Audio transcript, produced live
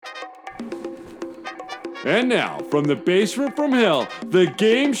And now, from the basement from hell, the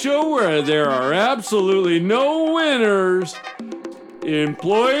game show where there are absolutely no winners.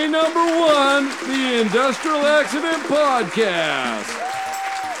 Employee number one, the Industrial Accident Podcast.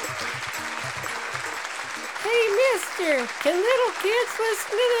 Hey, mister, can little kids listen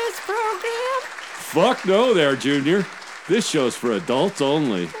to this program? Fuck no there, Junior. This show's for adults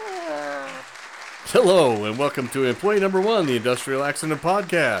only. Hello, and welcome to Employee Number One, the Industrial Accident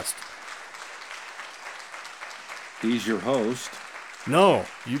Podcast. He's your host. No,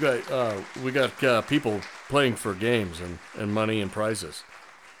 we got people playing for games and money and prizes.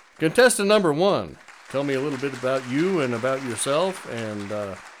 Contestant number one, tell me a little bit about you and about yourself and,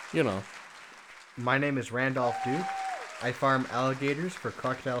 My name is Randolph Duke. I farm alligators for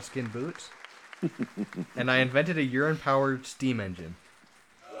crocodile skin boots. And I invented a urine-powered steam engine.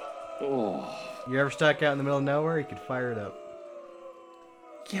 Oh. You ever stuck out in the middle of nowhere? You could fire it up.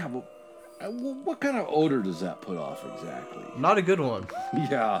 Yeah, well, what kind of odor does that put off exactly? Not a good one.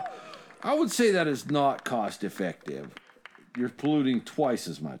 Yeah, I would say that is not cost effective. You're polluting twice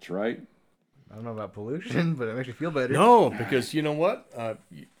as much, right? I don't know about pollution, but it makes you feel better. No, because you know what?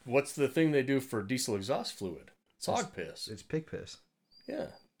 What's the thing they do for diesel exhaust fluid? It's hog piss. It's pig piss. Yeah.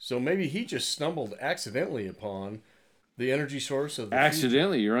 So maybe he just stumbled accidentally upon the energy source of the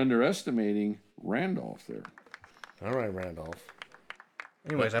Accidentally, you're underestimating Randolph there. All right, Randolph.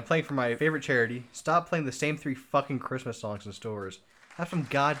 Anyways, I'm playing for my favorite charity. Stop playing the same 3 fucking Christmas songs in stores. Have some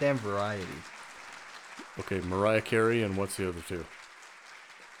goddamn variety. Okay, Mariah Carey, and what's the other two?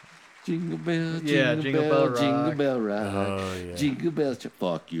 Jingle bell, jingle, Yeah, Jingle Bell Rock. Jingle bell rock. Oh, yeah. Jingle bell,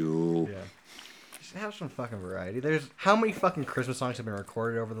 fuck you. Yeah. Just have some fucking variety. There's how many fucking Christmas songs have been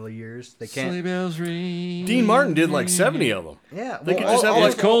recorded over the years? They can't. Sleigh bells ring. Dean Martin did like 70 of them. Yeah, They well, could just have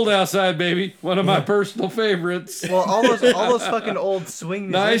It's cold outside, baby. One of my personal favorites. well, all those fucking old swing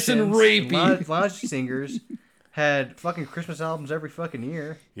Nice and musicians, rapey. lounge singers had fucking Christmas albums every fucking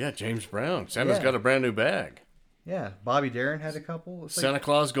year. Yeah, James Brown. Santa's Yeah. got a brand new bag. Yeah, Bobby Darin had a couple. It's like, Santa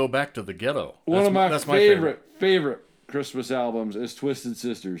Claus Go Back to the Ghetto. One of my that's favorite Christmas albums is Twisted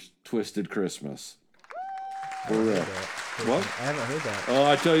Sisters, Twisted Christmas. For real. What? I haven't heard that. Oh,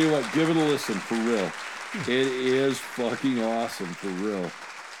 I tell you what, give it a listen, for real. It is fucking awesome, for real.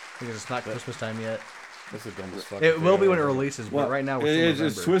 Because it's not Christmas time yet. That's the dumbest fucking It will thing be when it ever. releases, but right now we're still it's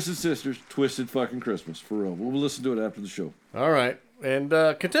November. Twisted Sisters, Twisted fucking Christmas, for real. We'll listen to it after the show. All right. And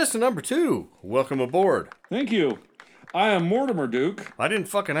contestant number 2, welcome aboard. Thank you. I am Mortimer Duke. I didn't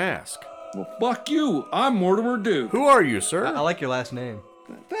fucking ask. Well, fuck you. I'm Mortimer Duke. Who are you, sir? I like your last name.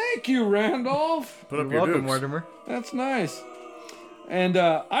 Thank you, Randolph. Put up You're your welcome, dukes. Mortimer. That's nice. And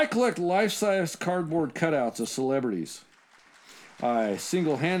I collect life-size cardboard cutouts of celebrities. I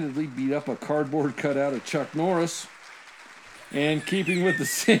single-handedly beat up a cardboard cutout of Chuck Norris. And keeping with the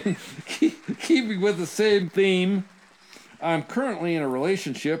same theme, I'm currently in a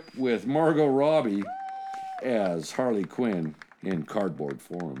relationship with Margot Robbie as Harley Quinn in cardboard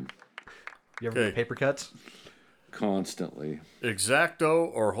form. You ever Okay. get paper cuts? Constantly. Exacto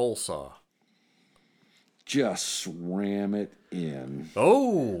or hole saw? Just ram it in.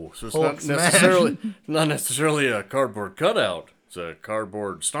 Oh, so it's Hulk not smash. necessarily a cardboard cutout. It's a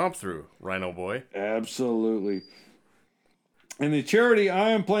cardboard stomp through, Rhino Boy. Absolutely. And the charity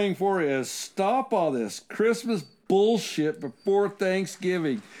I am playing for is Stop All This Christmas Bullshit Before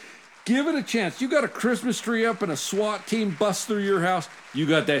Thanksgiving. Give it a chance. You got a Christmas tree up and a SWAT team busts through your house. You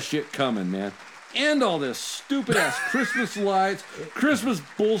got that shit coming, man. End all this stupid-ass Christmas lights, Christmas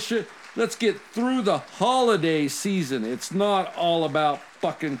bullshit. Let's get through the holiday season. It's not all about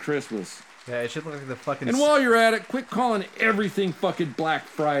fucking Christmas. Yeah, it should look like the fucking... And while you're at it, quit calling everything fucking Black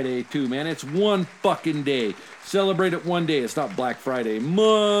Friday too, man. It's one fucking day. Celebrate it one day. It's not Black Friday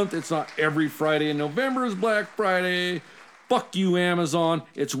month. It's not every Friday in November is Black Friday. Fuck you, Amazon.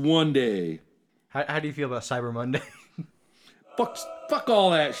 It's one day. How do you feel about Cyber Monday? Fuck all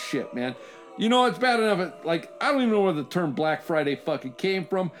that shit, man. You know, it's bad enough. I don't even know where the term Black Friday fucking came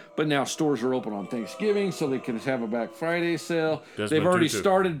from, but now stores are open on Thanksgiving, so they can have a Black Friday sale. They've already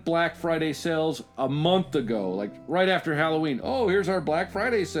started Black Friday sales a month ago, like right after Halloween. Oh, here's our Black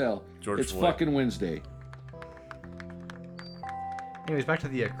Friday sale. It's fucking Wednesday. Anyways, back to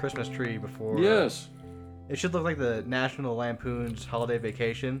the Christmas tree before... Yes. It should look like the National Lampoon's Holiday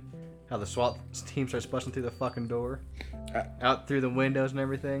Vacation. How the SWAT team starts busting through the fucking door. Out through the windows and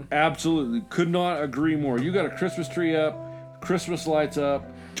everything. Absolutely. Could not agree more. You got a Christmas tree up, Christmas lights up,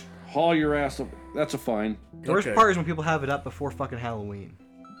 haul your ass up. That's a fine. The worst part is when people have it up before fucking Halloween.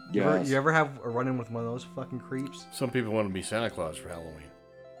 Yes. You ever have a run-in with one of those fucking creeps? Some people want to be Santa Claus for Halloween.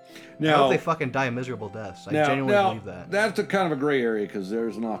 I Now, hope they fucking die miserable deaths. I genuinely believe that. That's a kind of a gray area because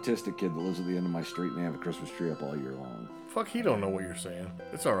there's an autistic kid that lives at the end of my street and they have a Christmas tree up all year long. Fuck, he don't know what you're saying.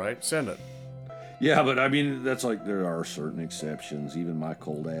 It's all right. Send it. Yeah, but I mean, that's like, there are certain exceptions. Even my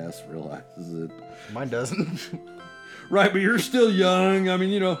cold ass realizes it. Mine doesn't. Right, but you're still young. I mean,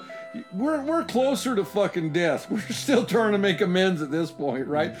 you know, we're closer to fucking death. We're still trying to make amends at this point,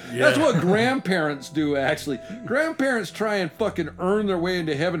 right? Yeah. That's what grandparents do, actually. Grandparents try and fucking earn their way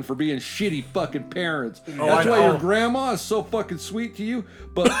into heaven for being shitty fucking parents. That's why your grandma is so fucking sweet to you,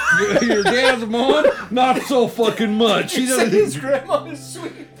 but your dad's mom, not so fucking much. He doesn't. His grandma is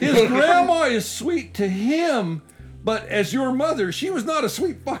sweet. His grandma is sweet to him, but as your mother, she was not a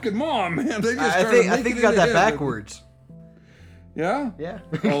sweet fucking mom, man. They just I think you got that backwards. Yeah? Yeah.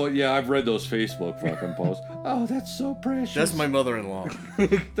 Oh, yeah, I've read those Facebook fucking posts. Oh, that's so precious. That's my mother-in-law.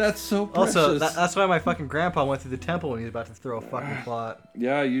 That's so precious. Also, that's why my fucking grandpa went through the temple when he was about to throw a fucking plot.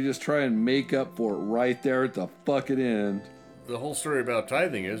 Yeah, you just try and make up for it right there at the fucking end. The whole story about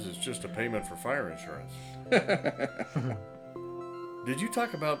tithing is it's just a payment for fire insurance. Did you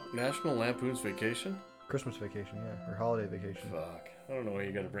talk about National Lampoon's Vacation? Christmas vacation, yeah. Or holiday vacation. Fuck. I don't know why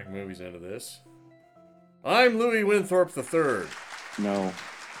you gotta bring movies into this. I'm Louis Winthorpe III. No.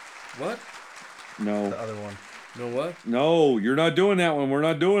 What? No. The other one. No what? No, you're not doing that one. We're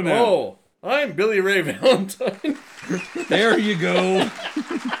not doing that. Oh, I'm Billy Ray Valentine. There you go.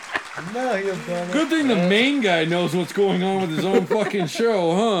 No, you done it. Good thing the main guy knows what's going on with his own fucking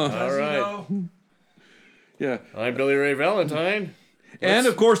show, huh? All right. Yeah. I'm Billy Ray Valentine. And,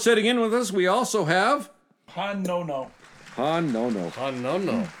 of course, sitting in with us, we also have... Hans Nono. Han Nono. Han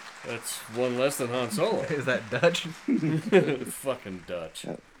Nono. That's one less than Han Solo. Is that Dutch? Fucking Dutch.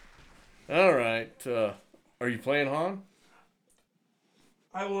 All right. Are you playing Han?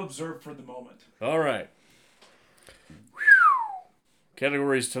 I will observe for the moment. All right.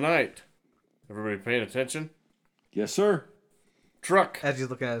 Categories tonight. Everybody paying attention? Yes, sir. Truck. As he's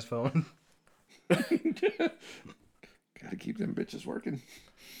looking at his phone. Gotta keep them bitches working.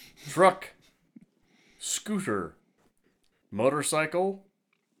 Truck. Scooter. Motorcycle.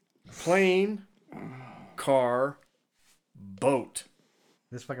 Plane. Car. Boat.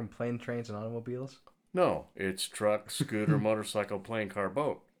 This fucking plane, trains, and automobiles? No, it's truck, scooter, motorcycle, plane, car,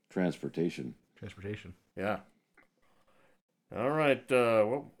 boat. Transportation. Transportation. Yeah. All right.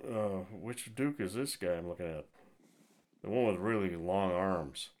 Which Duke is this guy I'm looking at? The one with really long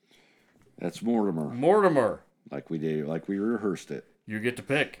arms. That's Mortimer. Mortimer. Like we did, like we rehearsed it. You get to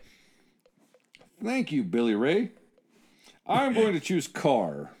pick. Thank you, Billy Ray. I'm going to choose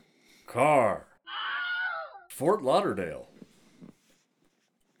car. Car. Fort Lauderdale.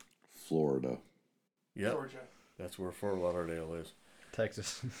 Florida. Yep. Georgia. That's where Fort Lauderdale is.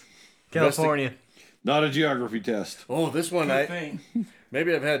 Texas. California. Not a geography test. Oh, this one, Good thing.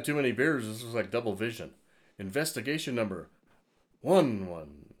 maybe I've had too many beers. This was like double vision. Investigation number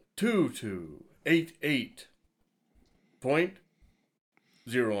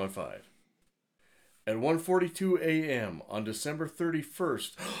 112288.015. At 1:42 a.m. on December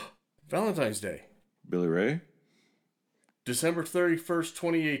 31st, Valentine's Day, Billy Ray? December 31st,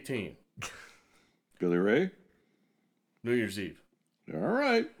 2018, Billy Ray? New Year's Eve. All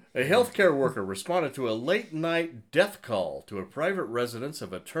right. A healthcare worker responded to a late-night death call to a private residence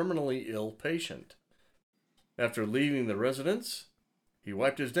of a terminally ill patient. After leaving the residence, he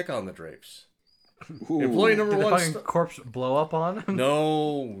wiped his dick on the drapes. Ooh. Employee number Did the one... fucking corpse blow up on him?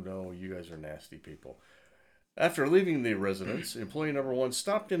 No, you guys are nasty people. After leaving the residence, employee number one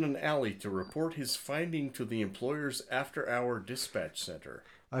stopped in an alley to report his finding to the employer's after-hour dispatch center.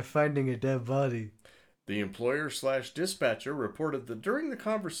 I'm finding a dead body. The employer/dispatcher reported that during the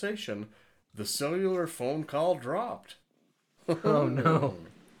conversation, the cellular phone call dropped. Oh no.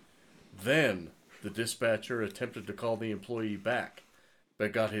 Then, the dispatcher attempted to call the employee back,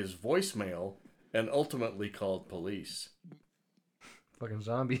 but got his voicemail and ultimately called police. Fucking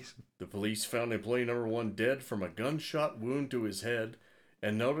zombies. The police found employee number one dead from a gunshot wound to his head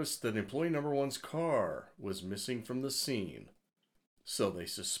and noticed that employee number one's car was missing from the scene. So they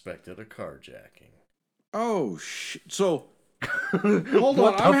suspected a carjacking. Oh, shit. So, hold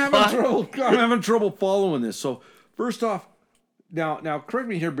on. I'm having trouble following this. So, first off, now correct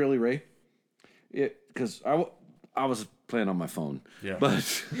me here, Billy Ray. Because I was playing on my phone. Yeah. But,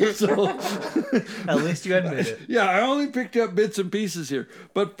 so... At least you admit it. Yeah, I only picked up bits and pieces here.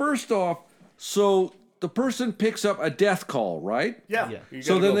 But first off, so the person picks up a death call, right? Yeah. Yeah.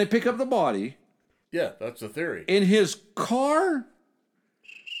 So then they pick up the body. Yeah, that's the theory. In his car?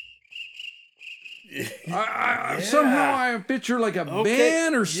 Somehow I picture like a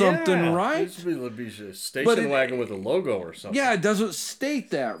van or something, right? This would be a station wagon with a logo or something. Yeah, it doesn't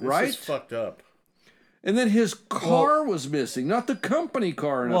state that, right? This is fucked up. And then his car was missing, not the company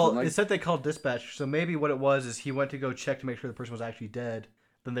car. Or Well, nothing. it said they called dispatch, so maybe what it was is he went to go check to make sure the person was actually dead.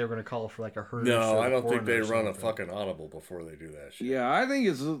 Then they were going to call for like a hearse. No, or I don't think coroner they or run a something. fucking audible before they do that shit. Yeah, I think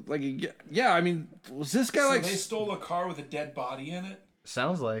it's like yeah. I mean, was this guy So like? they stole a car with a dead body in it?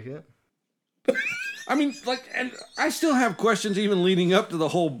 Sounds like it. I mean, like, and I still have questions even leading up to the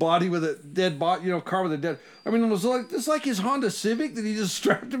whole body with a dead body, car with a dead. I mean, was this like his Honda Civic that he just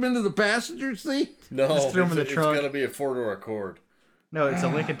strapped him into the passenger seat? No, Just threw him in the it's trunk. got to be a 4-door Accord. No, it's a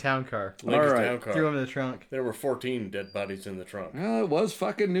Lincoln Town car. Lincoln right. Town car. Threw him in the trunk. There were 14 dead bodies in the trunk. Well, it was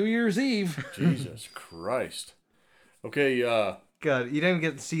fucking New Year's Eve. Jesus Christ. Okay, God, you don't even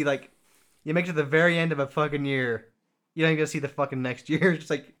get to see you make it to the very end of a fucking year. You don't even get to see the fucking next year. It's just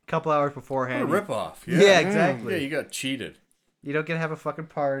like a couple hours what beforehand. a ripoff. Yeah, exactly. Yeah, you got cheated. You don't get to have a fucking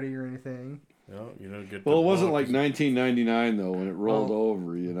party or anything. No, you don't get. Well, to it wasn't blow like 1999 though when it rolled Well-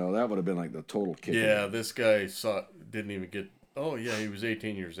 over. That would have been like the total kick. Yeah, this guy didn't even get. Oh yeah, he was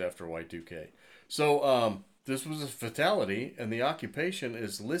 18 years after Y2K. So this was a fatality, and the occupation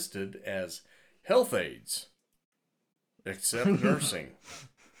is listed as health aides, except nursing.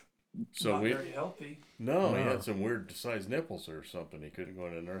 So Not very healthy. No, he had some weird sized nipples or something. He couldn't go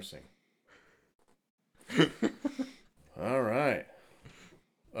into nursing. All right.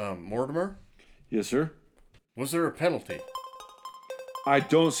 Mortimer, Yes, sir. was there a penalty? I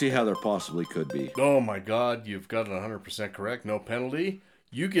don't see how there possibly could be. Oh my God, you've got it 100% correct. No penalty.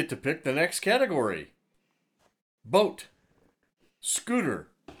 You get to pick the next category. Boat, scooter,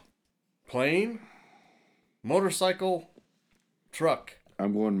 plane, motorcycle, truck.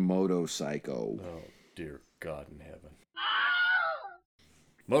 I'm going motorcycle. Oh, dear God in heaven.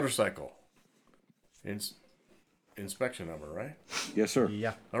 Motorcycle. Inspection number, right? Yes, sir.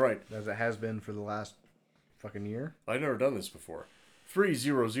 Yeah, All right. as it has been for the last fucking year. I've never done this before.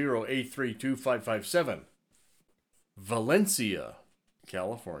 300-832-557. Valencia,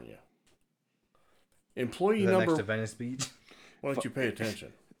 California. Employee Is that number... next to Venice Beach? Why don't you pay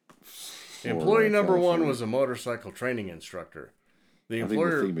attention? Employee number one California. was a motorcycle training instructor. The I think the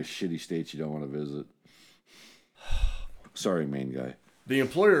employer... theme is shitty states you don't want to visit. Sorry, main guy. The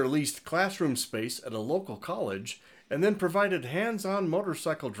employer leased classroom space at a local college and then provided hands-on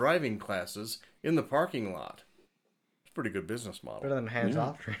motorcycle driving classes in the parking lot. It's a pretty good business model. Better than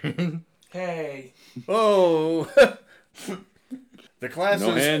hands-off training. Hey, Oh! The classes...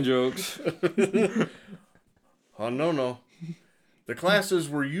 No hand jokes. Hans Nono. The classes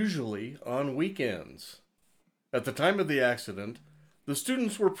were usually on weekends. At the time of the accident, the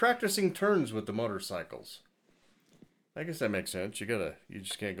students were practicing turns with the motorcycles. I guess that makes sense. You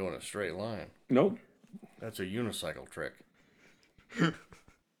just can't go in a straight line. Nope. That's a unicycle trick.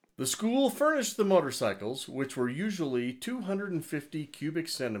 The school furnished the motorcycles, which were usually 250 cubic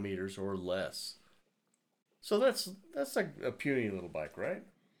centimeters or less. So that's like a puny little bike, right?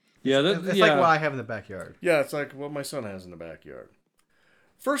 Yeah, It's like what I have in the backyard. Yeah, it's like what my son has in the backyard.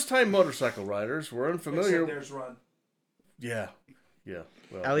 First-time motorcycle riders were unfamiliar. except there's Run. Yeah. Well,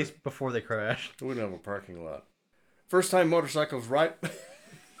 At least before they crashed. we don't have a parking lot. First-time motorcycles ride.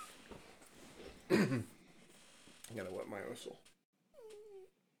 I gotta wet my whistle.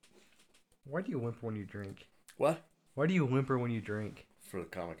 Why do you whimper when you drink? What? Why do you whimper when you drink? For the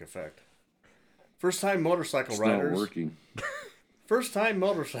comic effect. First-time motorcycle it's riders. not working. First-time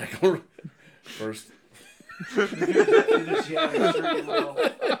motorcycle. First. Yeah, sure you will.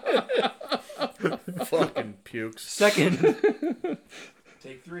 Fucking pukes. Second.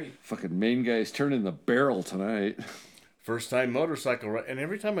 Take 3. Fucking main guy's turning the barrel tonight. First-time motorcycle ride. And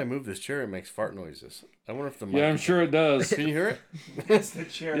every time I move this chair, it makes fart noises. I wonder if the mic... Yeah, I'm sure it does. Can you hear it? It's the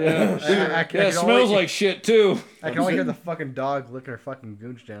chair. Yeah, I can it smells only- like shit too. I can only hear the fucking dog licking her fucking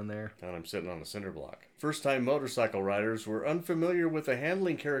gooch down there. And I'm sitting on a cinder block. First-time motorcycle riders were unfamiliar with the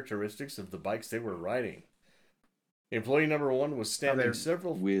handling characteristics of the bikes they were riding. Employee number one was standing they're-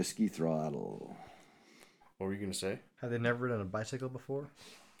 several... Whiskey throttle. What were you going to say? Have they never ridden a bicycle before?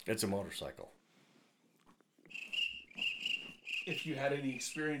 It's a motorcycle. If you had any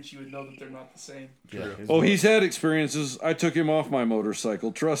experience, you would know that they're not the same. Yeah. Oh, he's had experiences. I took him off my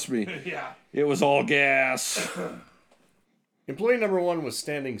motorcycle. Trust me. Yeah. It was all gas. Employee number one was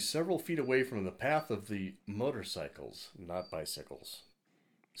standing several feet away from the path of the motorcycles, not bicycles.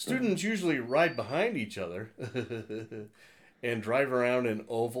 Students usually ride behind each other and drive around in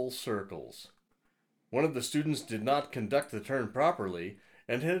oval circles. One of the students did not conduct the turn properly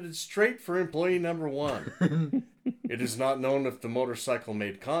and headed straight for employee number 1. It is not known if the motorcycle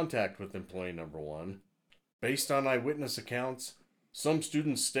made contact with employee number 1. Based on eyewitness accounts, some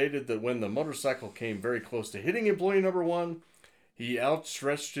students stated that when the motorcycle came very close to hitting employee number 1, he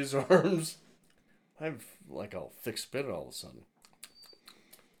outstretched his arms. I'm like all thick spit all of a sudden.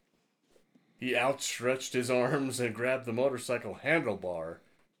 He outstretched his arms and grabbed the motorcycle handlebar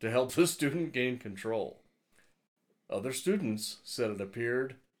to help the student gain control. Other students said it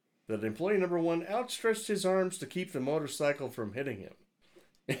appeared that employee number 1 outstretched his arms to keep the motorcycle from hitting him.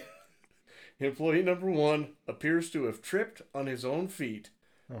 Employee number 1 appears to have tripped on his own feet,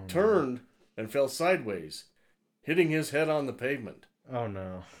 turned, and fell sideways, hitting his head on the pavement. Oh,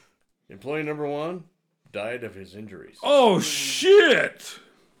 no. Employee number 1 died of his injuries. Oh, shit!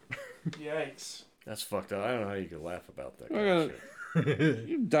 Yikes. That's fucked up. I don't know how you could laugh about that I kind of shit.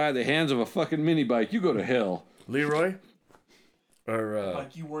 You die at the hands of a fucking mini bike, you go to hell. Leroy? Or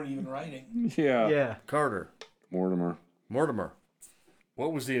Like you weren't even writing. Yeah. Yeah. Carter? Mortimer. Mortimer.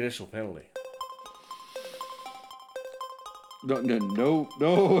 What was the initial penalty? No.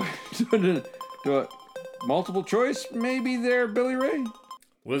 Multiple choice, maybe there, Billy Ray?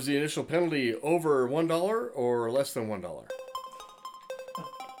 Was the initial penalty over $1 or less than $1?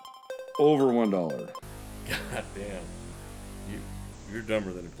 Over $1. God damn. You're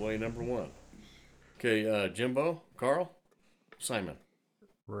dumber than employee number 1. Okay, Jimbo, Carl, Simon.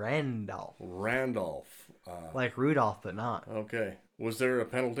 Randolph. Randolph. Like Rudolph, but not. Okay. Was there a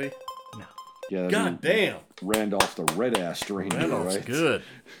penalty? No. Yeah, God damn. Randolph the red ass reindeer, Randolph's right? good.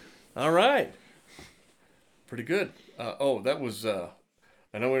 All right. Pretty good. That was, I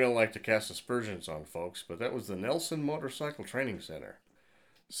know we don't like to cast aspersions on folks, but that was the Nelson Motorcycle Training Center.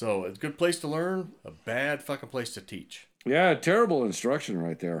 So, it's a good place to learn, a bad fucking place to teach. Yeah, terrible instruction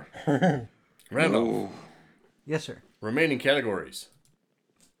right there. Randolph. Oh. Yes, sir. Remaining categories.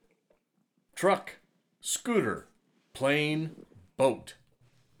 Truck, scooter, plane, boat.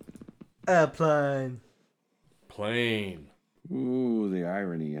 Airplane. Plane. Ooh, the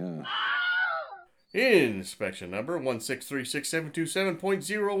irony, huh? Inspection number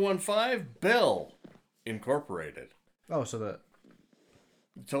 1636727.015, Bell Incorporated. Oh, so the...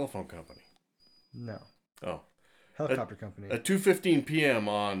 Telephone company. No. Oh. Helicopter company. At 2:15 p.m.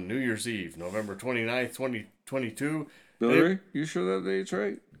 on New Year's Eve, November 29th, 2022. Billy Ray, you sure that date's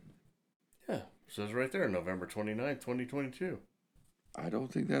right? Yeah, it says right there, November 29th, 2022. I don't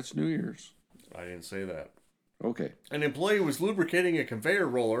think that's New Year's. I didn't say that. Okay. An employee was lubricating a conveyor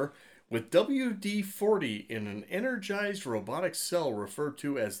roller with WD-40 in an energized robotic cell referred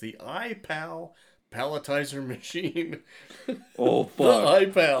to as the iPal palletizer machine. Oh, fuck. The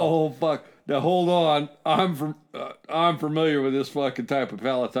iPal. Oh, fuck. Now, hold on. I'm familiar with this fucking type of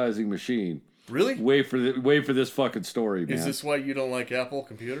palletizing machine. Really? Wait for this fucking story, man. Is this why you don't like Apple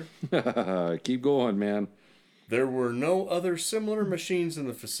Computer? Keep going, man. There were no other similar machines in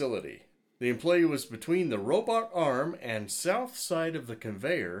the facility. The employee was between the robot arm and south side of the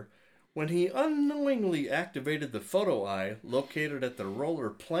conveyor when he unknowingly activated the photo eye located at the roller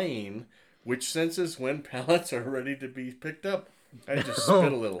plane, which senses when pallets are ready to be picked up. I just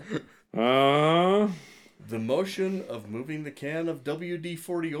spit a little. The motion of moving the can of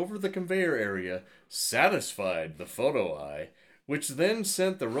WD-40 over the conveyor area satisfied the photo eye, which then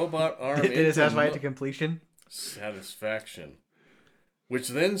sent the robot arm Did it satisfy it to completion? Satisfaction. Which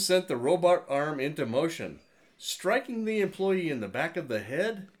then sent the robot arm into motion, striking the employee in the back of the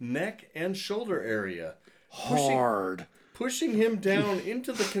head, neck, and shoulder area. Hard. Pushing him down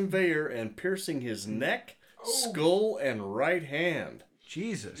into the conveyor and piercing his neck, skull, and right hand.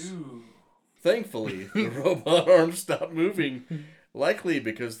 Jesus. Ooh. Thankfully, the robot arm stopped moving, likely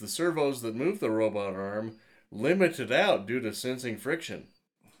because the servos that move the robot arm limited out due to sensing friction.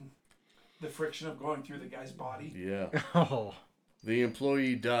 The friction of going through the guy's body. Yeah. Oh. The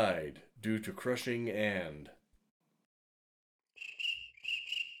employee died due to crushing and...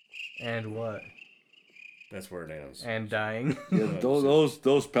 And what? That's where it ends. And dying. Yeah, those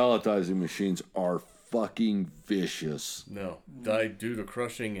palletizing machines are fucking vicious. No, died due to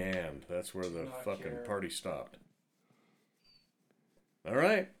crushing and. That's where the Not fucking care. party stopped. All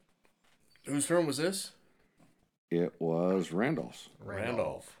right. Whose turn was this? It was Randolph's.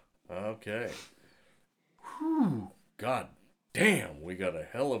 Randolph. Okay. Whew. God damn, we got a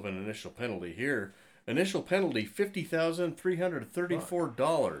hell of an initial penalty here. Initial penalty,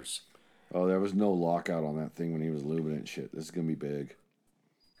 $50,334. Oh, there was no lockout on that thing when he was lubing it and shit. This is going to be big.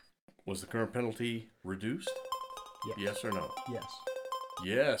 Was the current penalty reduced? Yes. Yes or no? Yes.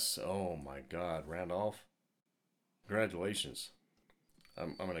 Yes. Oh my God, Randolph. Congratulations.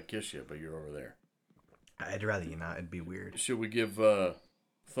 I'm going to kiss you, but you're over there. I'd rather you not. It'd be weird. Should we give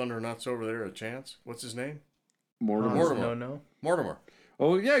Thunder Nuts over there a chance? What's his name? Mortimer. Hans Mortimer. Nono. Mortimer.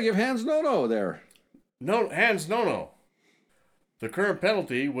 Oh, yeah, give Hans Nono there. No, Hans Nono. The current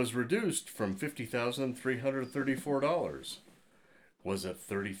penalty was reduced from $50,334. Was it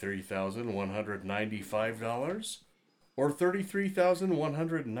 $33,195 or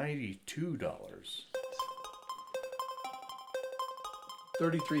 $33,192?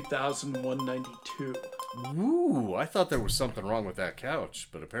 $33,192. Ooh, I thought there was something wrong with that couch,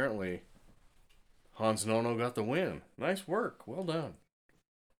 but apparently Hans Nono got the win. Nice work. Well done.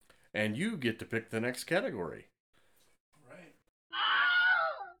 And you get to pick the next category. Right.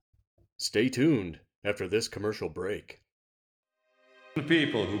 Stay tuned after this commercial break. The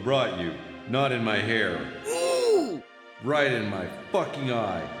people who brought you, not in my hair. Ooh! Right in my fucking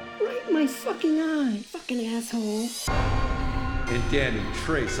eye. Right in my fucking eye, fucking asshole. And Danny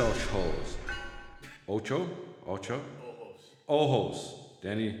Trace Ojos. Ocho? Ojos.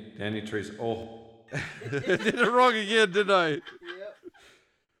 Danny Trace Did it wrong again, didn't I? Yep.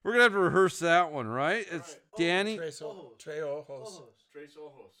 We're gonna have to rehearse that one, right? It's Danny. Trace Ojos. Trace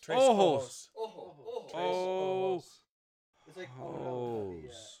Ojos. Ojos. Ojos. It's like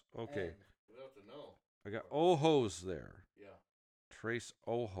Ojos. Okay. You have to know. I got Ojos there. Yeah. Trace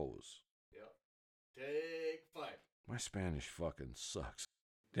Ojos. Yeah. Take 5. My Spanish fucking sucks.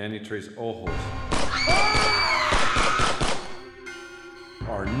 Danny Trace Ojos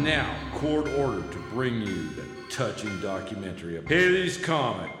are now court ordered to bring you the touching documentary of Halley's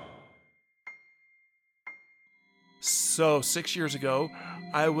Comet. So 6 years ago,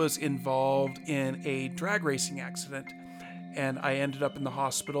 I was involved in a drag racing accident, and I ended up in the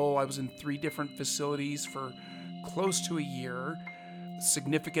hospital. I was in 3 different facilities for close to a year.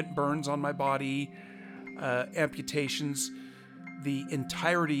 Significant burns on my body, amputations, the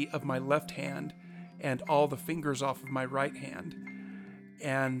entirety of my left hand, and all the fingers off of my right hand.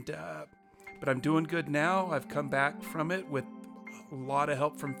 And but I'm doing good now. I've come back from it with a lot of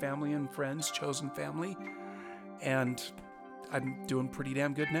help from family and friends, chosen family, and I'm doing pretty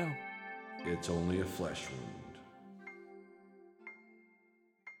damn good now. It's only a flesh wound.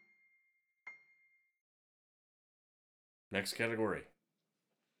 Next category.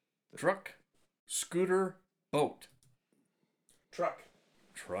 Truck, scooter, boat. Truck.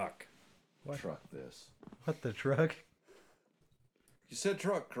 Truck. What? Truck this. What the truck? You said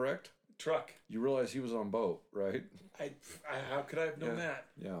truck, correct? Truck. You realize he was on boat, right? How could I have known that?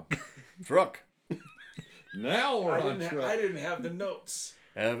 Yeah. Truck. Now we're on truck. I didn't have the notes.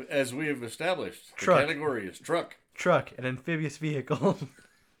 As we have established, Truck. the category is truck. Truck, an amphibious vehicle.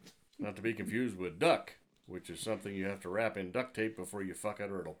 Not to be confused with duck, which is something you have to wrap in duct tape before you fuck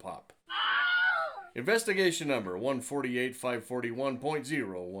it or it'll pop. Investigation number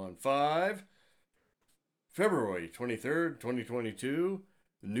 148-541.015. February 23rd, 2022,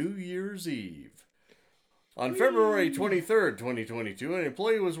 New Year's Eve. On February 23rd, 2022, an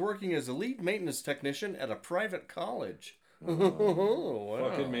employee was working as a lead maintenance technician at a private college.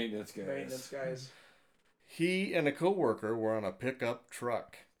 Wow. Fucking maintenance guys. Maintenance guys. He and a coworker were on a pickup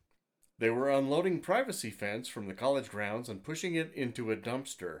truck. They were unloading privacy fence from the college grounds and pushing it into a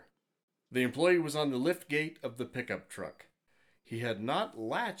dumpster. The employee was on the lift gate of the pickup truck. He had not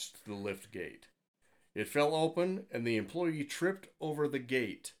latched the lift gate. It fell open and the employee tripped over the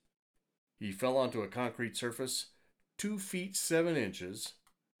gate. He fell onto a concrete surface 2 feet 7 inches.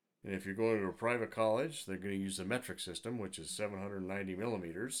 And if you're going to a private college, they're going to use the metric system, which is 790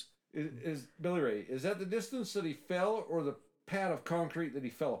 millimeters. Is Billy Ray, is that the distance that he fell or the pad of concrete that he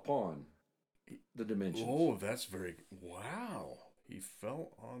fell upon? The dimensions. Oh, that's very... Wow. He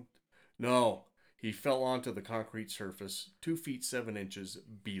fell on... No, he fell onto the concrete surface 2 feet 7 inches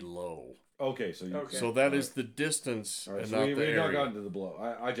below. Okay, so So that is the distance all right, and so not we the area. not gotten to the blow.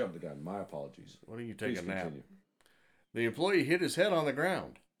 I jumped the gun. My apologies. Why don't you take Please a nap? continue. The employee hit his head on the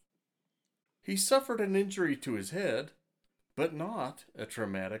ground. He suffered an injury to his head, but not a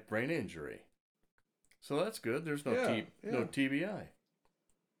traumatic brain injury. So that's good. There's no no TBI.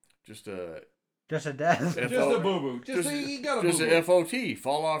 Just a death. Just a boo-boo. He got a just boo-boo. a FOT,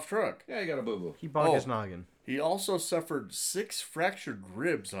 fall off truck. Yeah, he got a boo-boo. He bogged his noggin. He also suffered 6 fractured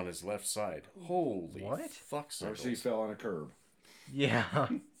ribs on his left side. Holy fuck Or he fell on a curb. Yeah.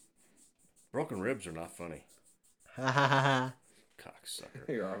 Broken ribs are not funny. Ha Cocksucker.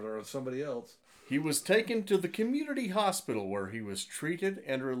 Here, there's somebody else. He was taken to the community hospital where he was treated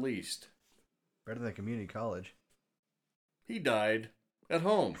and released. Better than community college. He died at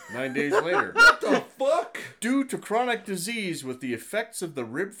home 9 days later. What the fuck? Due to chronic disease with the effects of the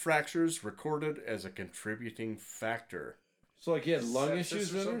rib fractures recorded as a contributing factor. So like he had lung Sepsis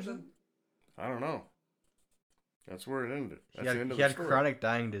issues or then or something? something? I don't know. That's where it ended. That's He had, the end of he the had story. chronic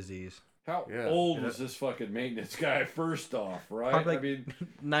dying disease. How Yeah. old was this fucking maintenance guy? First off, right? Probably I like mean,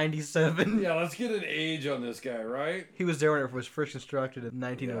 97. yeah. Let's get an age on this guy, right? He was there when it was first constructed in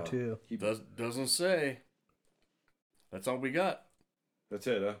 1902. He, Doesn't say. That's all we got. that's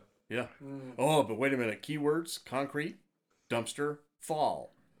it, huh? Yeah. Oh, but wait a minute. Keywords: concrete, dumpster,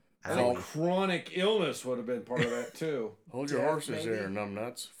 fall. I think chronic illness would have been part of that too. Hold your Death, horses maybe? there,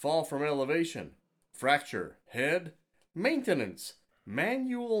 numbnuts. Fall from elevation, fracture, head, maintenance,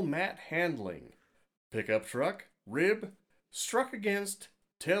 manual mat handling, pickup truck, rib, struck against,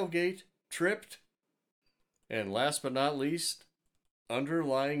 tailgate, tripped, and last but not least,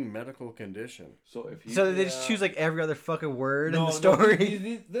 underlying medical condition. So if he, So they just choose like every other fucking word in no, the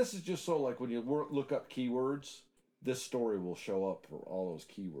story. this is just so like when you look up keywords, this story will show up for all those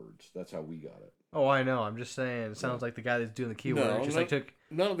keywords. That's how we got it. Oh, I know. I'm just saying. It sounds like the guy that's doing the keyword just like took.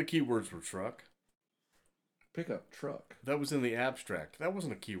 None of the keywords were truck. Pickup truck. That was in the abstract. That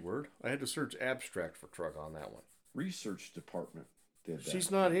wasn't a keyword. I had to search abstract for truck on that one. Research department did that. She's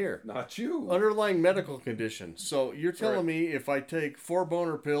not here. Not you. Underlying medical condition. So you're telling me if I take 4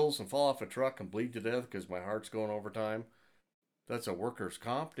 boner pills and fall off a truck and bleed to death because my heart's going overtime, that's a workers'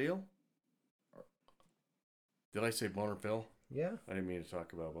 comp deal? Did I say boner pill? Yeah. I didn't mean to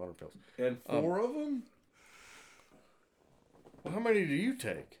talk about boner pills. And 4 of them? Well, how many do you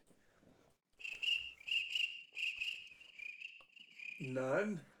take?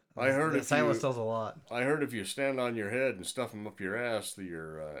 None. I heard The if silence you, tells a lot. I heard if you stand on your head and stuff them up your ass, that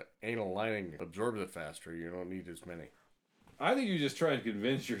your anal lining absorbs it faster. You don't need as many. I think you just try and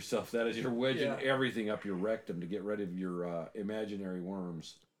convince yourself that as you're wedging Yeah. everything up your rectum to get rid of your imaginary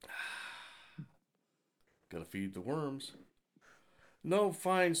worms. Gotta feed the worms. No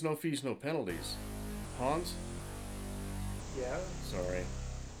fines, no fees, no penalties. Hans? Yeah. Sorry.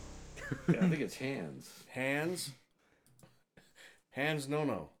 Yeah, I think it's hands. Hans? Hans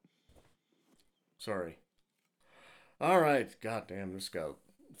Nono. Sorry. Alright. Goddamn, this got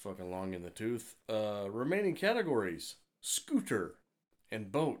fucking long in the tooth. Remaining categories. Scooter and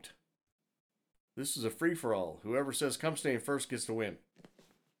boat. This is a free-for-all. Whoever says come stain first gets to win.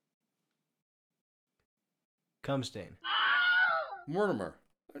 Cum stain. Mortimer.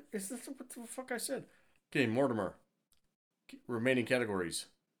 Is this what the fuck I said? Okay, Mortimer. Remaining categories.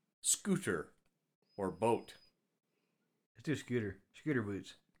 Scooter or boat. Let's do scooter. Scooter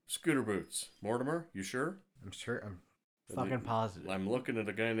boots. Scooter boots. Mortimer, you sure? I'm sure. I'm fucking positive. I'm looking at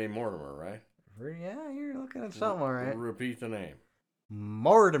a guy named Mortimer, right? Yeah, you're looking at something, all right. Repeat the name.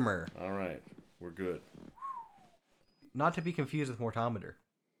 Mortimer. All right, we're good. Not to be confused with mortometer.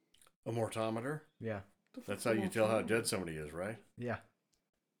 A mortometer? Yeah. That's how you tell how dead somebody is, right? Yeah.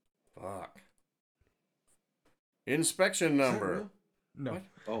 Fuck. Inspection number. No. What?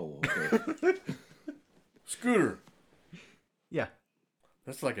 Oh, okay. Scooter. Yeah.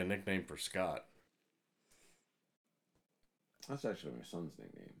 That's like a nickname for Scott. That's actually my son's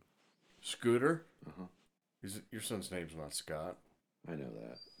nickname. Scooter? Uh-huh. Your son's name's not Scott. I know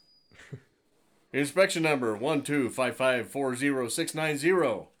that. Inspection number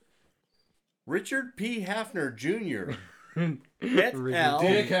 125540690. Richard P. Hafner Jr. et al.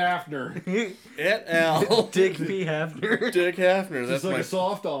 Dick Hafner. Et al. Dick P. Hafner. Dick Hafner. That's Just like my a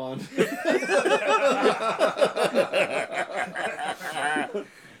soft on.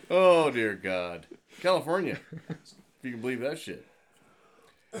 Oh dear God, California. If you can believe that shit.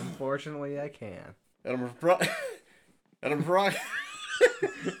 Unfortunately, I can. At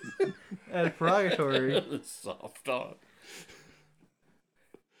At purgatory. soft on.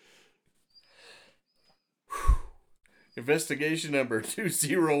 Investigation number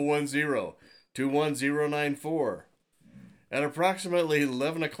 2010-21094. At approximately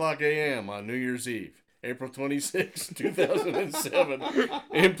 11 o'clock a.m. on New Year's Eve, April 26, 2007,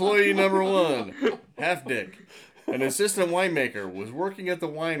 employee number 1, Half Dick, an assistant winemaker, was working at the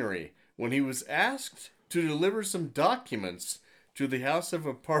winery when he was asked to deliver some documents to the house of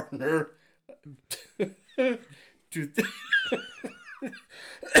a partner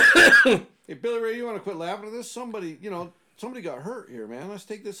Hey, Billy Ray, you want to quit laughing at this? Somebody got hurt here, man. Let's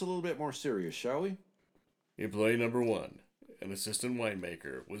take this a little bit more serious, shall we? Employee number 1, an assistant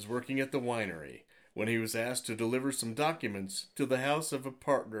winemaker, was working at the winery when he was asked to deliver some documents to the house of a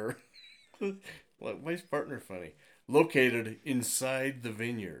partner. Why is partner funny? Located inside the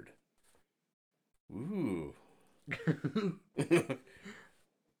vineyard. Ooh.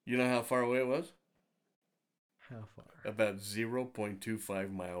 You know how far away it was? How far? About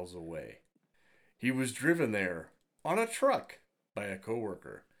 0.25 miles away. He was driven there on a truck by a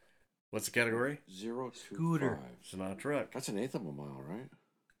coworker. What's the category? 025. Scooter. It's not a truck. That's an eighth of a mile, right?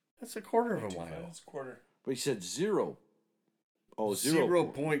 That's a quarter of a mile. That's a quarter. But he said 0. Oh,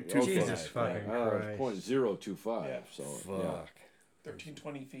 0.25. Jesus fucking Christ. 0.025. Yeah. So, Fuck. yeah.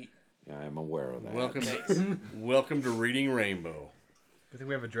 1320 feet. Yeah, I'm aware of that. Welcome to Reading Rainbow. I think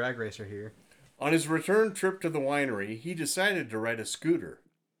we have a drag racer here. On his return trip to the winery, he decided to ride a scooter.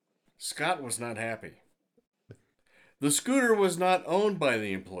 Scott was not happy. The scooter was not owned by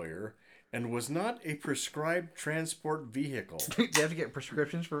the employer and was not a prescribed transport vehicle. Do you have to get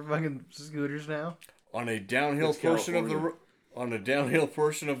prescriptions for fucking scooters now? On a downhill That's portion of the California. on a downhill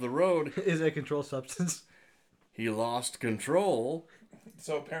portion of the road, Is it a controlled substance? he lost control.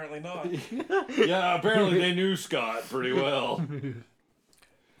 So apparently not. Yeah, apparently they knew Scott pretty well.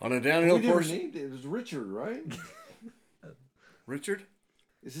 On a downhill We never portion, named it. It was Richard, right? Richard?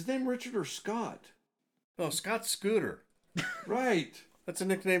 Is his name Richard or Scott? No, Scott's Scooter. Right. That's a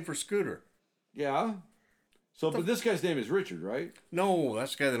nickname for Scooter. Yeah. So, but this guy's name is Richard, right? No,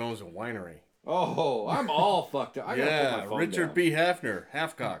 that's the guy that owns a winery. Oh, I'm all fucked up. I gotta put my phone Richard down. B. Hafner,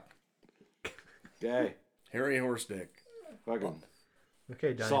 Halfcock, Okay. Harry Horsedick. Fucking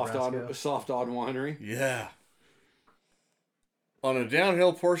Okay, Donnie soft Brasco. on winery. Yeah. On a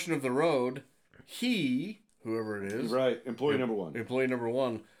downhill portion of the road, he, whoever it is, Right. Employee number one. employee number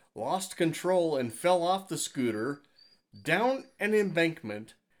one, lost control and fell off the scooter, down an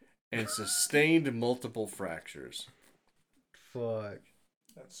embankment, and sustained multiple fractures. Fuck.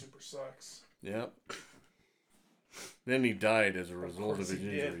 That super sucks. Yep. Then he died as a result of course his he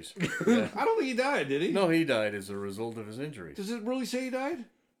did. injuries. Yeah. I don't think he died, did he? No, he died as a result of his injuries. Does it really say he died?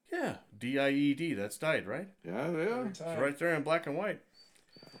 Yeah, DIED, that's died, right? Yeah, yeah. Every It's time. right there in black and white.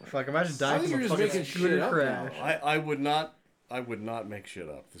 Fuck, imagine I dying think from you're a just fucking making scooter shit up crash. now. I would not make shit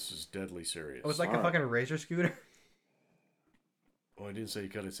up. This is deadly serious. It was like a Alright. fucking razor scooter. Oh, I didn't say you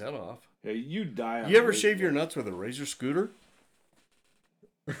cut its head off. Yeah, you die. You ever shave your nuts with a razor scooter?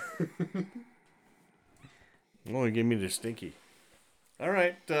 Oh, you gave me the stinky. All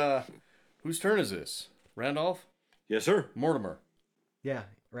right, whose turn is this? Randolph? Yes, sir. Mortimer. Yeah,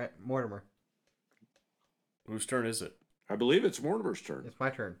 right. Mortimer. Whose turn is it? I believe it's Mortimer's turn. It's my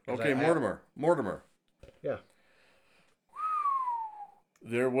turn. 'Cause Okay, Mortimer. Mortimer. Yeah.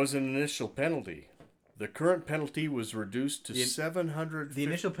 There was an initial penalty. The current penalty was reduced to The- 700. The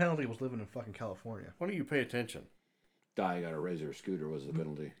initial penalty was living in fucking California. Why don't you pay attention? Die got a razor scooter was the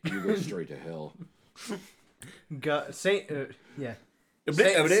penalty. You go straight to hell. Saint. Yeah.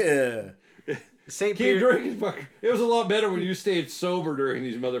 Saint Keep Peter. drinking, fucker. It was a lot better when you stayed sober during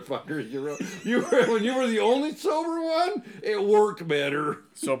these motherfuckers. You were when you were the only sober one. It worked better.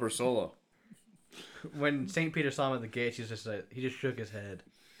 Sober solo. When Saint Peter saw him at the gates, he just shook his head.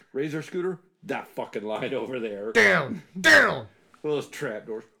 Razor scooter. That fucking line over there. Down, down. Well, those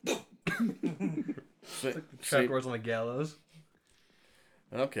trapdoors. Trapdoors on the gallows.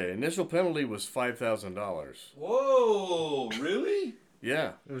 Okay, initial penalty was $5,000. Whoa! Really?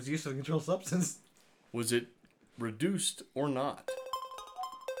 Yeah. It was use of a controlled substance. Was it reduced or not?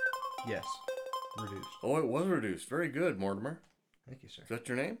 Yes. Reduced. Oh, it was reduced. Very good, Mortimer. Thank you, sir. Is that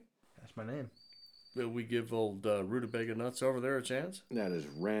your name? That's my name. Will we give old Rutabaga Nuts over there a chance? That is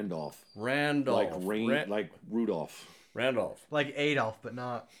Randolph. Randolph. Like Rudolph. Randolph. Like Adolf, but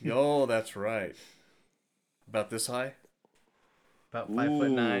not. Oh, that's right. About this high? About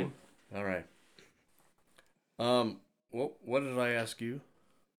 5'9". All right. What did I ask you?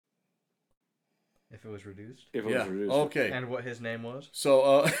 If it was reduced. If it Yeah. was reduced. Okay. And what his name was.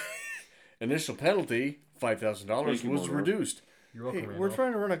 So, initial penalty, $5,000 Thank you, was Mortimer. reduced. You're welcome, Hey, we're Randolph.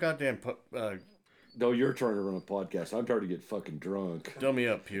 trying to run a goddamn No, you're trying to run a podcast. I'm trying to get fucking drunk. dummy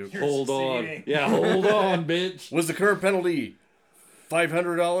up, puke. You're Hold on. succeeding. Yeah, hold on, bitch. Was the current penalty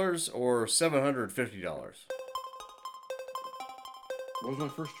 $500 or $750? What was my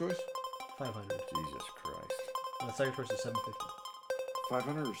first choice? 500. Jesus Christ. And the second choice is 750.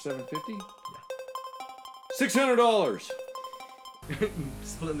 500 or 750? Yeah. $600.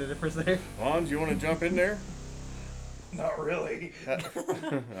 Splitting the difference there. Hans, you want to jump in there? Not really.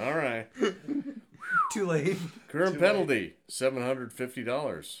 All right. Too late. Current penalty,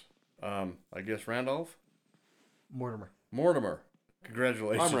 $750. I guess Randolph? Mortimer. Mortimer.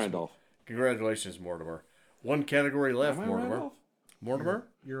 Congratulations. I'm Randolph. Congratulations, Mortimer. One category left, Am I Mortimer. Randolph? Mortimer?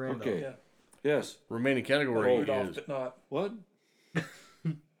 You're Randolph. Okay. Yeah. Yes. Remaining category Rudolph, is but not. What?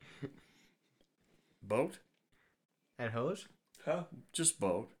 boat. And hose? Huh? Just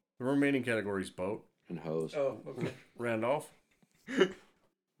boat. The remaining category is boat. And hose. Oh, okay. Randolph?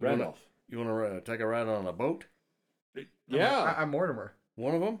 Randolph. You want to take a ride on a boat? Yeah. I'm Mortimer.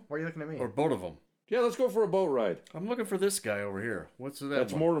 One of them? Why are you looking at me? Or both of them? Yeah, let's go for a boat ride. I'm looking for this guy over here. What's that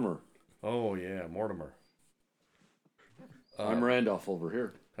That's one? Mortimer. Oh, yeah, Mortimer. I'm Randolph over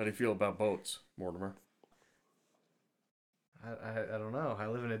here. How do you feel about boats, Mortimer? I don't know. I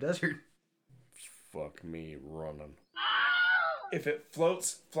live in a desert. Fuck me running. If it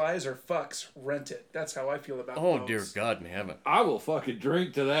floats, flies, or fucks, rent it. That's how I feel about Oh, boats. dear God in heaven. I will fucking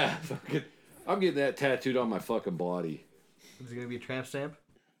drink to that. I'm getting that tattooed on my fucking body. Is it going to be a tramp stamp?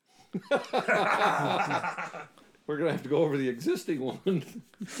 We're going to have to go over the existing one.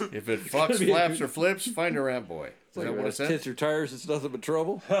 If it fucks, flaps, or flips, find a ramp boy. Is that what it said? Tits or tires, it's nothing but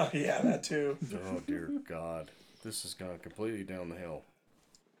trouble. Oh, yeah, that too. Oh, dear God. This has gone completely down the hill.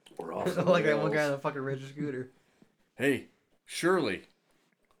 We're off Like that one guy on the fucking red scooter. Hey, Shirley.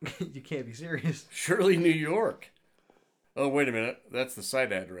 You can't be serious. Shirley, New York. Oh, wait a minute. That's the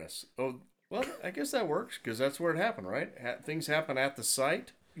site address. Oh, well, I guess that works because that's where it happened, right? Things happen at the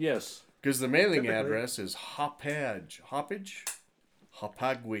site? Yes. Because the mailing address is Hopagee,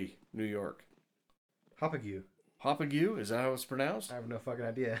 New York. Hopagee. Hopagee? Is that how it's pronounced? I have no fucking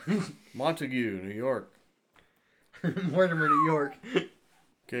idea. Montague, New York. Mortimer, New York.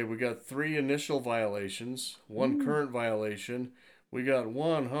 Okay, we got 3 initial violations, 1 current violation. We got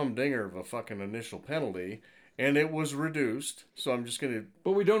 1 humdinger of a fucking initial penalty, and it was reduced. So I'm just gonna.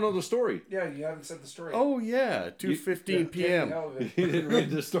 But we don't know the story. Yeah, you haven't said the story. Oh yeah, 2:15 p.m. He didn't read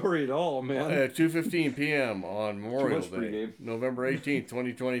the story at all, man. 2:15 p.m. on Memorial much Day, pregame. November 18th,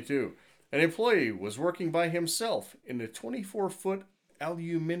 2022. An employee was working by himself in a 24-foot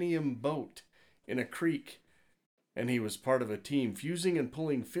aluminium boat in a creek, and he was part of a team fusing and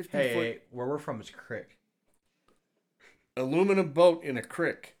pulling 50-foot Hey, where we're from is Crick. aluminum boat in a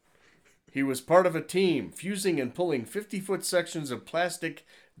creek. He was part of a team fusing and pulling 50-foot sections of plastic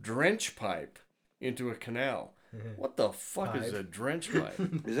drench pipe into a canal. What the fuck is a drench pipe?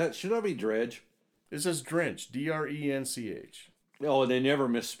 Should that be dredge? It says drench, D-R-E-N-C-H. Oh, they never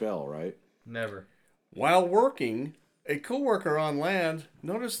misspell, right? Never. While working, a coworker on land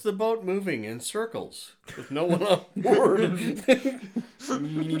noticed the boat moving in circles with no one on board.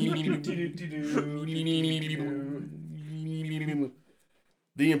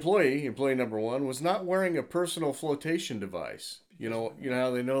 The employee number 1, was not wearing a personal flotation device. You know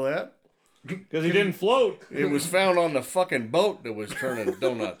how they know that? Because he didn't float. It was found on the fucking boat that was turning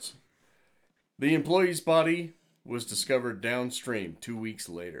donuts. The employee's body was discovered downstream 2 weeks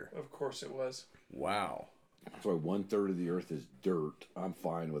later. Of course it was. Wow. That's why 1/3 of the earth is dirt. I'm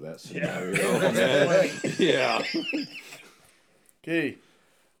fine with that scenario. Yeah. Okay.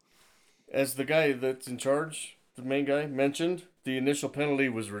 As the guy that's in charge, the main guy, mentioned, the initial penalty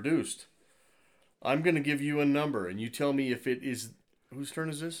was reduced. I'm going to give you a number, and you tell me if it is... Whose turn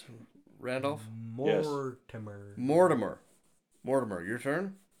is this? Randolph? Mortimer. Mortimer, your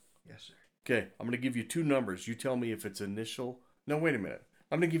turn? Yes, sir. Okay, I'm going to give you 2 numbers. You tell me if it's initial... No, wait a minute.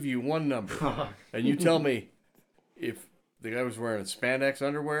 I'm going to give you 1 number. And you tell me if the guy was wearing spandex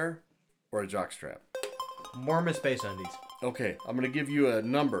underwear or a jockstrap. Mormon Space Undies. Okay, I'm going to give you a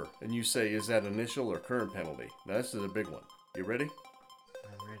number, and you say, is that initial or current penalty? Now, this is a big one. You ready?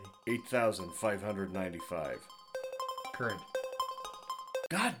 I'm ready. 8,595. Current.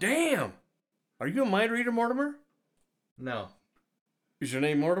 God damn! Are you a mind reader, Mortimer? No. Is your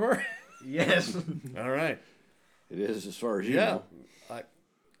name Mortimer? Yes. All right. It is as far as you Yeah. know.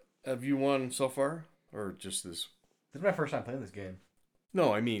 Have you won so far? Or just this? This is my first time playing this game.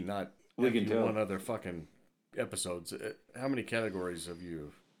 No, I mean, not... We have can you tell. won other fucking episodes. How many categories have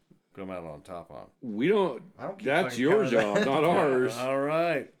you come out on top on? We don't... I don't keep That's fucking your count of job, that. not ours. All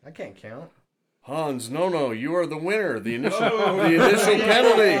right. I can't count. Hans Nono, you are the winner. The initial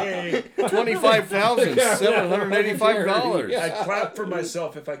penalty, $25,785. I'd clap for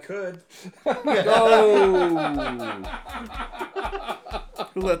myself if I could. Oh!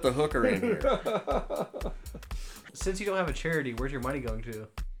 Who let the hooker in here? Since you don't have a charity, where's your money going to?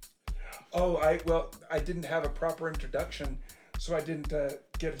 Oh, I didn't have a proper introduction, so I didn't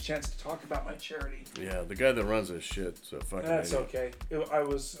get a chance to talk about my charity. Yeah, the guy that runs this shit's a fucking That's idiot. okay. I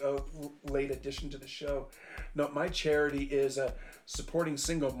was a late addition to the show. No, my charity is supporting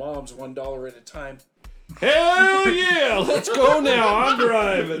single moms $1 at a time. Hell yeah! Let's go now. I'm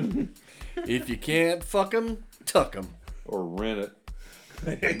driving. If you can't fuck 'em, tuck 'em. Or rent it.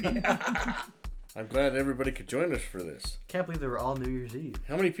 I'm glad everybody could join us for this. Can't believe they were all New Year's Eve.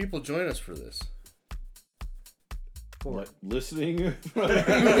 How many people join us for this? 4. Like, listening?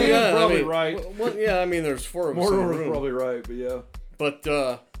 Yeah, Probably right. Well, yeah, I mean, there's 4 of us in the Mortimer's room. probably right, but yeah. But,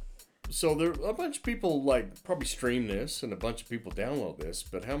 so there a bunch of people, like, probably stream this, and a bunch of people download this,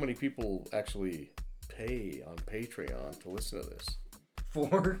 but how many people actually pay on Patreon to listen to this?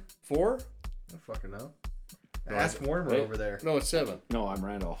 4? 4? I don't fucking know. No, Ask Mortimer Hey. over there. No, it's 7. No, I'm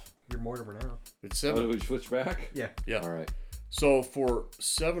Randolph. You're Mortimer now. It's Oh, 7. did we switch back? Yeah. Yeah. All right. So for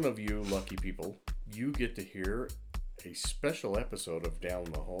 7 of you lucky people, you get to hear a special episode of Down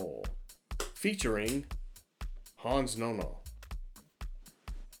the Hole featuring Hans Nono.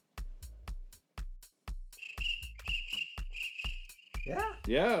 Yeah.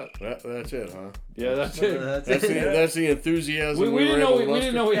 Yeah. That's it, huh? Yeah, that's it. That's the enthusiasm. We didn't were know able to we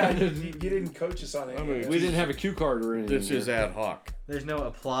didn't know we Yeah, had you to. didn't coach us on it. We didn't have a cue card or anything. This is ad hoc. There's no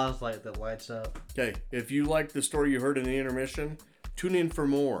applause light that lights up. Okay, if you like the story you heard in the intermission, tune in for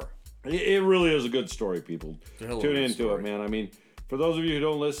more. It really is a good story, people. It's a hell of a Tune good into story. it, man. I mean, for those of you who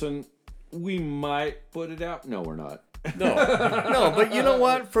don't listen, we might put it out. No, we're not. No, but you know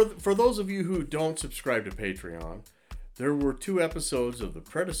what? For those of you who don't subscribe to Patreon, there were 2 episodes of the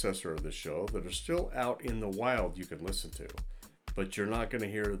predecessor of the show that are still out in the wild you can listen to. But you're not going to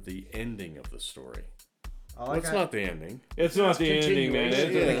hear the ending of the story. Well, it's not the ending. It's not the ending, man.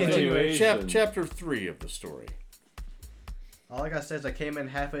 It's a continuation. Chapter 3 of the story. All I gotta say is I came in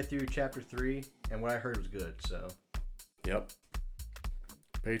halfway through chapter 3, and what I heard was good, so. Yep.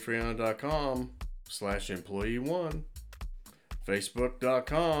 Patreon.com/employee1.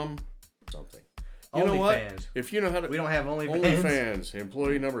 Facebook.com. Something. You know what? OnlyFans. If you know how to... We don't have OnlyFans. OnlyFans.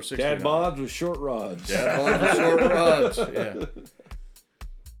 Employee number 69. Dad bods with short rods. Dad bods with short rods. Yeah.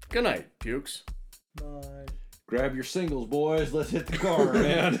 Good night, Pukes. Bye. Grab your singles, boys. Let's hit the car,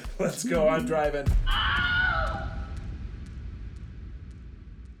 man. Let's go. I'm driving.